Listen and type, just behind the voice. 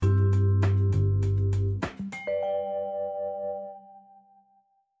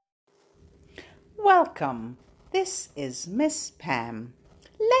Welcome. This is Miss Pam.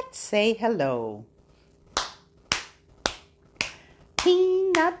 Let's say hello.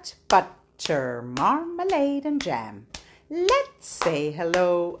 Peanut butter, marmalade and jam. Let's say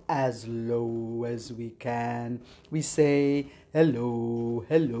hello as low as we can. We say hello,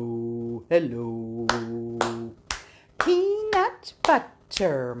 hello, hello. Peanut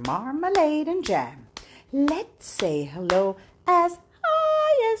butter, marmalade and jam. Let's say hello as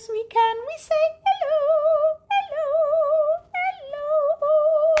high as we can. We say hello, hello, hello.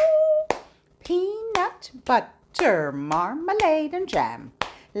 Peanut butter, marmalade and jam.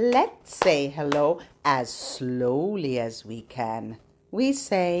 Let's say hello as slowly as we can. We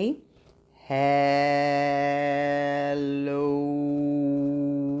say hello.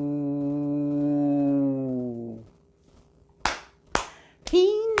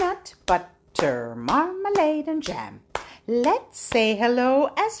 Peanut butter, marmalade and jam. Let's say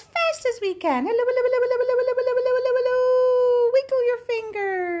hello as fast as we can. Hello, hello, hello, hello, hello, hello, hello, hello, hello. Wiggle your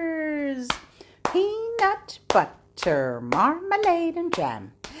fingers. Peanut butter, marmalade and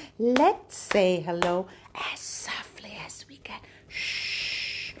jam. Let's say hello as softly as we can.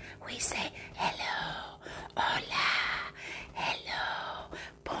 Shh. We say hello, hola, hello,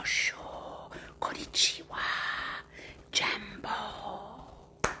 bonjour, konnichiwa, jambo.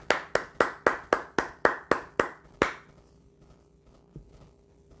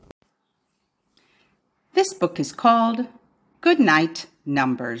 This book is called Good Night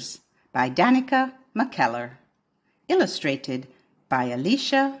Numbers by Danica McKellar, illustrated by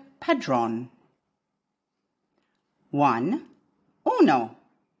Alicia Padron. 1. Uno.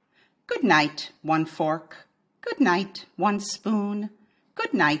 Good night, 1 fork. Good night, 1 spoon.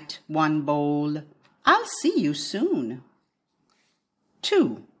 Good night, 1 bowl. I'll see you soon.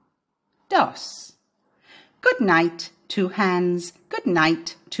 2. Dos. Good night, 2 hands. Good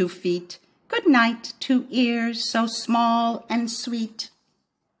night, 2 feet. Good night, 2 ears so small and sweet.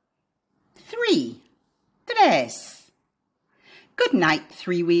 3. Tres. Good night,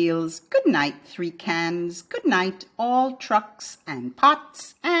 3 wheels. Good night, 3 cans. Good night, all trucks and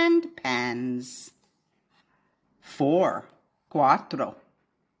pots and pans. 4. Cuatro.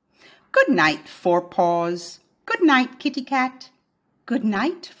 Good night, 4 paws. Good night, kitty cat. Good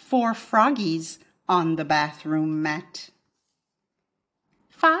night, 4 froggies on the bathroom mat.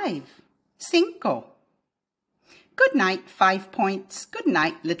 5. Cinco. Good night, 5 points. Good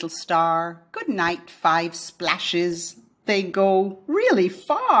night, little star. Good night, 5 splashes. They go really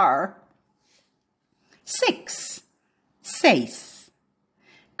far. 6. Seis.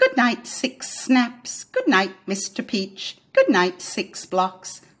 Good night, 6 snaps. Good night, Mr. Peach. Good night, 6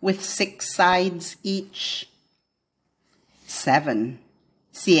 blocks with 6 sides each. 7.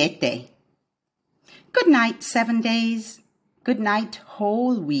 Siete. Good night, 7 days. Good night,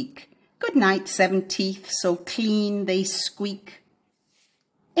 whole week. Good night, 7 teeth so clean they squeak.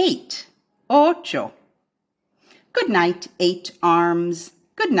 8. Ocho. Good night, 8 arms.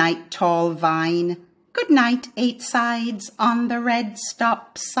 Good night, tall vine. Good night, 8 sides on the red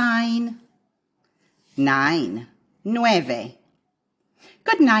stop sign. 9. Nueve.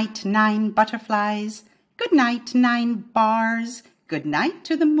 Good night, 9 butterflies. Good night, 9 bars. Good night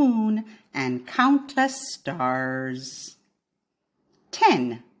to the moon and countless stars.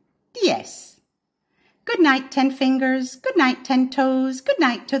 10. Diez. Good night, 10 fingers. Good night, 10 toes. Good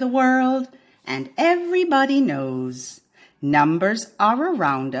night to the world. And everybody knows numbers are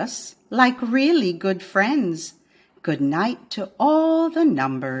around us like really good friends. Good night to all the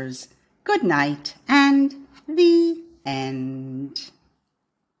numbers. Good night and the end.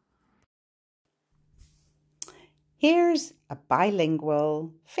 Here's a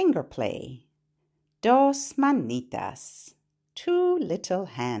bilingual finger play. Dos manitas. 2 little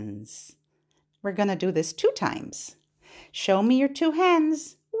hands. We're going to do this 2 times. Show me your 2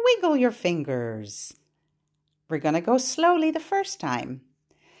 hands. Wiggle your fingers. We're going to go slowly the first time.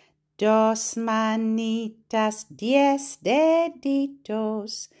 Dos manitas, 10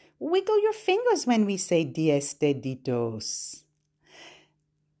 deditos. Wiggle your fingers when we say 10 deditos.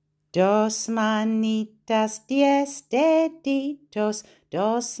 Dos manitas, 10 deditos.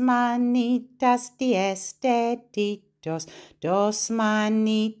 Dos manitas, 10 deditos. Dos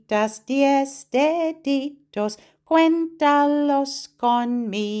manitas, 10 deditos. Cuéntalos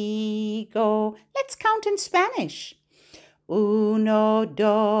conmigo. Let's count in Spanish. 1,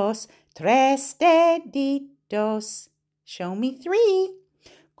 2, 3 deditos. Show me 3.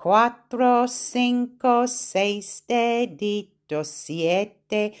 4, 5, 6 deditos.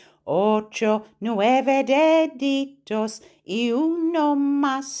 7, 8, 9 deditos. Y uno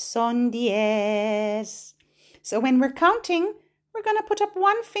más son 10. So when we're counting, we're going to put up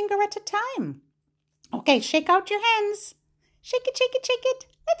 1 finger at a time. Okay, shake out your hands. Shake it, shake it, shake it.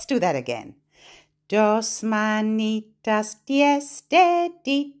 Let's do that again. Dos manitas, 10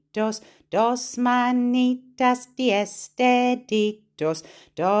 deditos. Dos manitas, 10 deditos.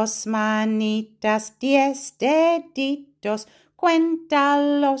 Dos manitas, 10 deditos.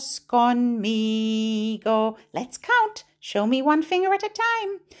 Cuéntalos conmigo. Let's count. Show me one finger at a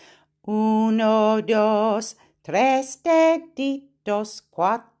time. 1, 2, 3 deditos,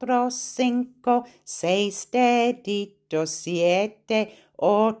 4, 5, 6 deditos, 7,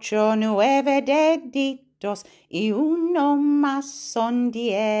 8, 9 deditos y uno más son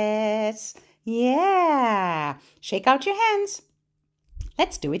 10. Yeah! Shake out your hands.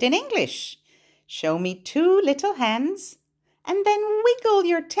 Let's do it in English. Show me 2 little hands and then wiggle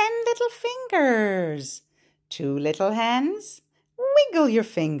your 10 little fingers. 2 little hands. Wiggle your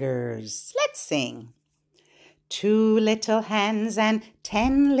fingers. Let's sing. 2 little hands and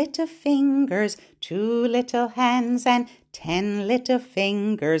 10 little fingers. 2 little hands and 10 little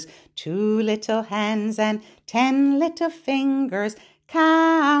fingers. 2 little hands and 10 little fingers.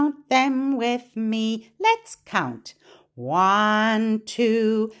 Count them with me. Let's count. 1,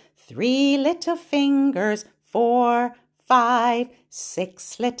 2, 3 little fingers. 4, 5,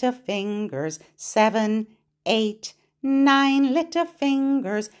 6 little fingers. 7, 8, 9 little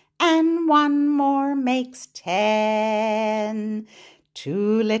fingers, and one more makes 10.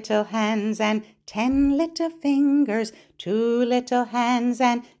 2 little hands and 10 little fingers. 2 little hands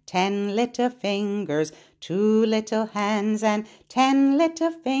and 10 little fingers. 2 little hands and 10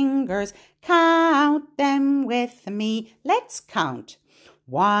 little fingers. Count them with me. Let's count.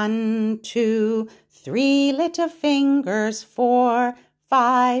 1, 2, 3 little fingers. 4,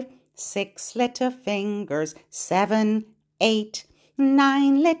 5, 6 little fingers, 7, 8,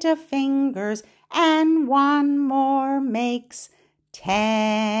 9 little fingers, and one more makes 10.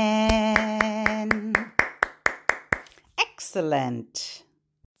 Excellent.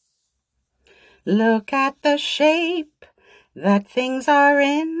 Look at the shape that things are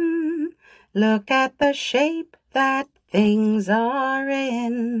in. Look at the shape that things are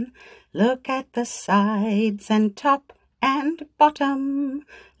in. Look at the sides and top and bottom.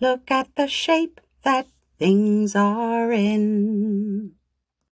 Look at the shape that things are in.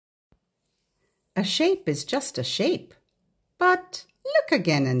 A shape is just a shape, but look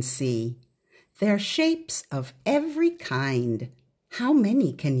again and see. They're shapes of every kind. How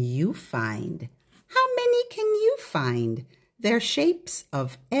many can you find? How many can you find? They're shapes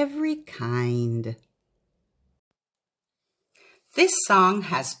of every kind. This song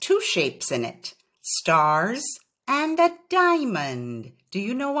has 2 shapes in it, stars and a diamond. Do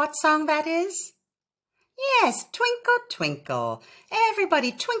you know what song that is? Yes, Twinkle, Twinkle.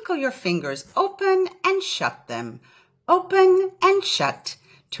 Everybody twinkle your fingers. Open and shut them. Open and shut.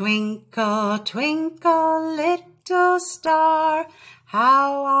 Twinkle, twinkle, little star,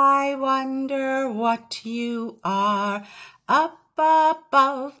 how I wonder what you are. Up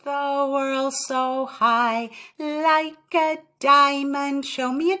above the world so high, like a diamond.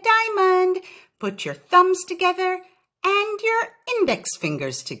 Show me a diamond. Put your thumbs together and your index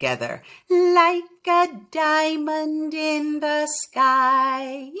fingers together, like a diamond in the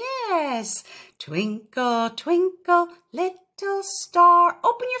sky. Yes, twinkle, twinkle, little star.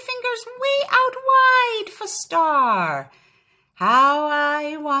 Open your fingers way out wide for star. How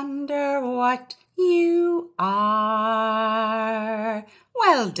I wonder what you are.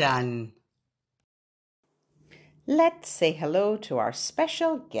 Well done. Let's say hello to our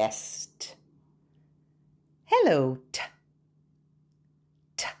special guest. Hello, T.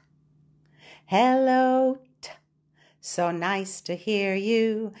 T. Hello, T. So nice to hear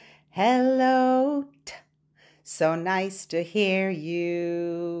you. Hello, T. So nice to hear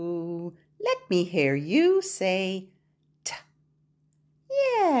you. Let me hear you say T.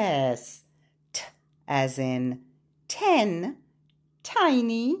 Yes, T as in 10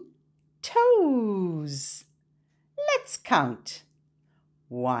 tiny toes. Let's count.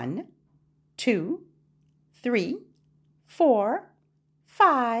 1, 2, 3, 4,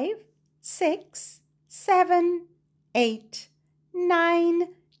 5, 6, 7, 8, 9,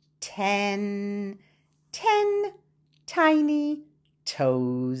 10. 10 tiny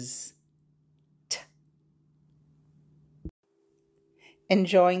toes. T.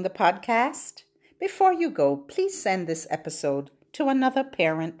 Enjoying the podcast? Before you go, please send this episode to another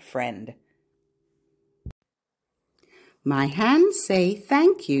parent friend. My hands say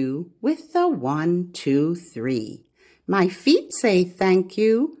thank you with the 1, 2, 3. My feet say thank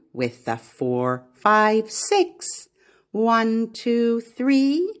you with the 4, 5, 6. 1, 2,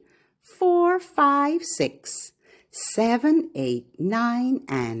 3, 4, 5, 6. 7, 8, 9,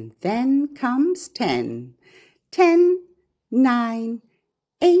 and then comes 10. 10, 9,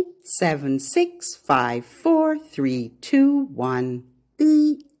 8, 7, 6, 5, 4, 3, 2, 1.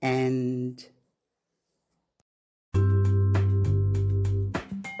 The end.